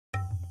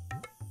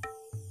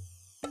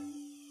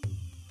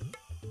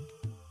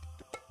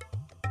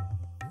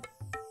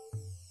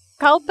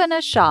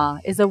Kalpana Shah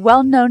is a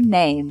well-known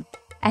name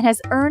and has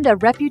earned a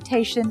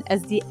reputation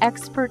as the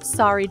expert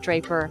sari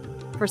draper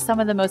for some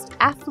of the most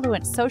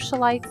affluent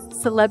socialites,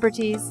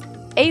 celebrities,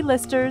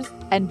 A-listers,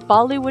 and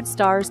Bollywood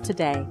stars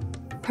today.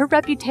 Her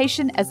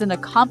reputation as an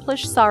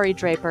accomplished sari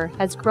draper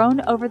has grown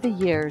over the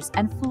years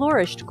and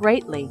flourished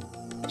greatly.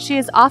 She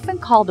is often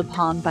called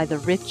upon by the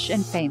rich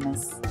and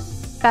famous.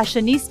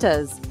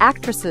 Fashionistas,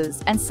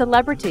 actresses, and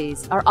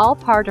celebrities are all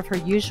part of her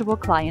usual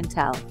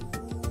clientele.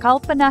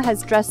 Kalpana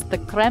has dressed the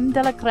crème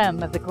de la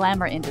crème of the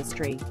glamour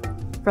industry,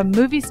 from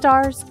movie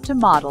stars to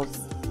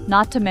models,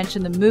 not to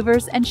mention the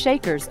movers and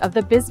shakers of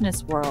the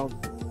business world.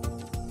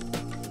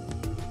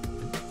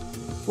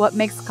 What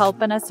makes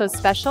Kalpana so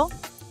special?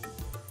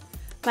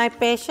 My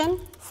passion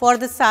for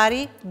the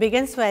sari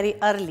begins very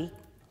early.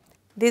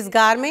 This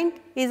garment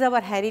is our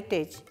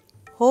heritage,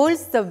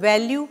 holds the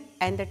value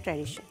and the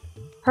tradition.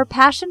 Her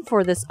passion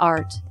for this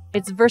art,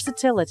 its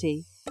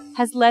versatility,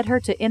 has led her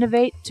to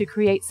innovate to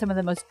create some of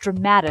the most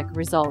dramatic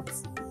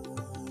results.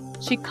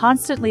 She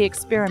constantly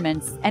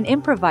experiments and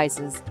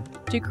improvises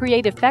to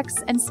create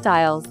effects and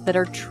styles that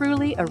are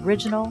truly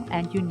original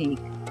and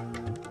unique.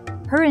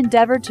 Her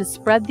endeavor to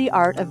spread the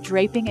art of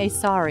draping a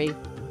sari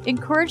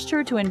encouraged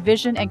her to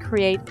envision and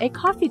create a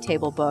coffee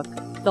table book,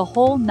 the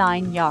whole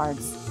 9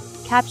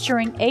 yards,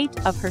 capturing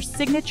 8 of her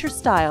signature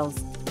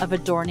styles of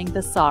adorning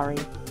the sari.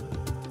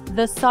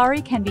 The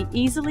sari can be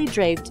easily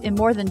draped in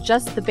more than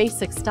just the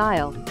basic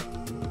style.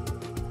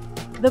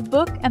 The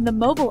book and the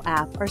mobile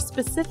app are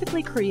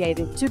specifically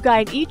created to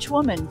guide each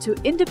woman to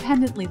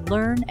independently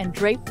learn and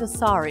drape the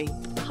sari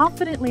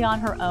confidently on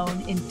her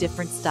own in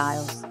different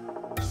styles.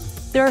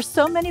 There are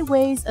so many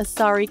ways a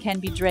sari can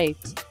be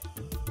draped.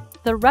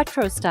 The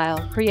retro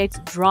style creates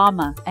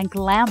drama and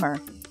glamour.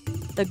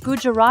 The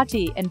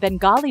Gujarati and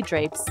Bengali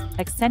drapes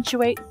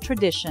accentuate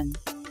tradition,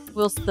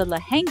 whilst the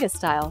lehenga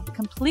style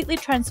completely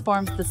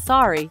transforms the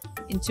sari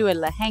into a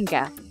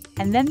lehenga.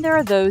 And then there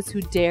are those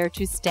who dare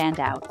to stand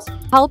out.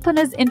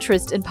 Kalpana's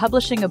interest in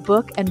publishing a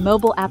book and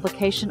mobile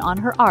application on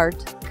her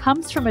art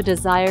comes from a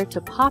desire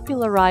to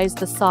popularize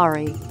the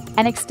sari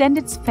and extend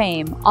its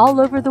fame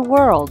all over the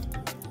world.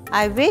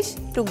 I wish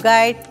to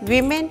guide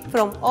women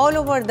from all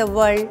over the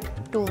world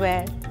to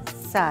wear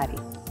sari.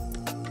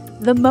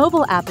 The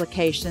mobile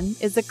application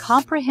is a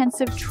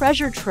comprehensive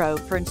treasure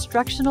trove for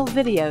instructional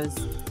videos,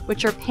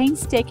 which are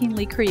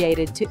painstakingly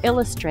created to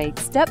illustrate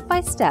step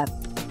by step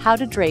how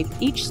to drape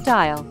each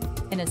style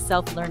in a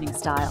self-learning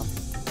style.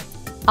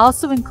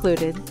 Also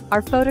included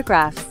are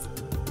photographs,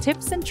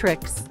 tips and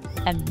tricks,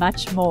 and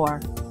much more.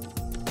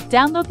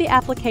 Download the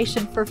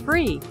application for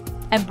free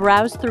and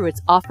browse through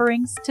its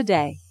offerings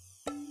today.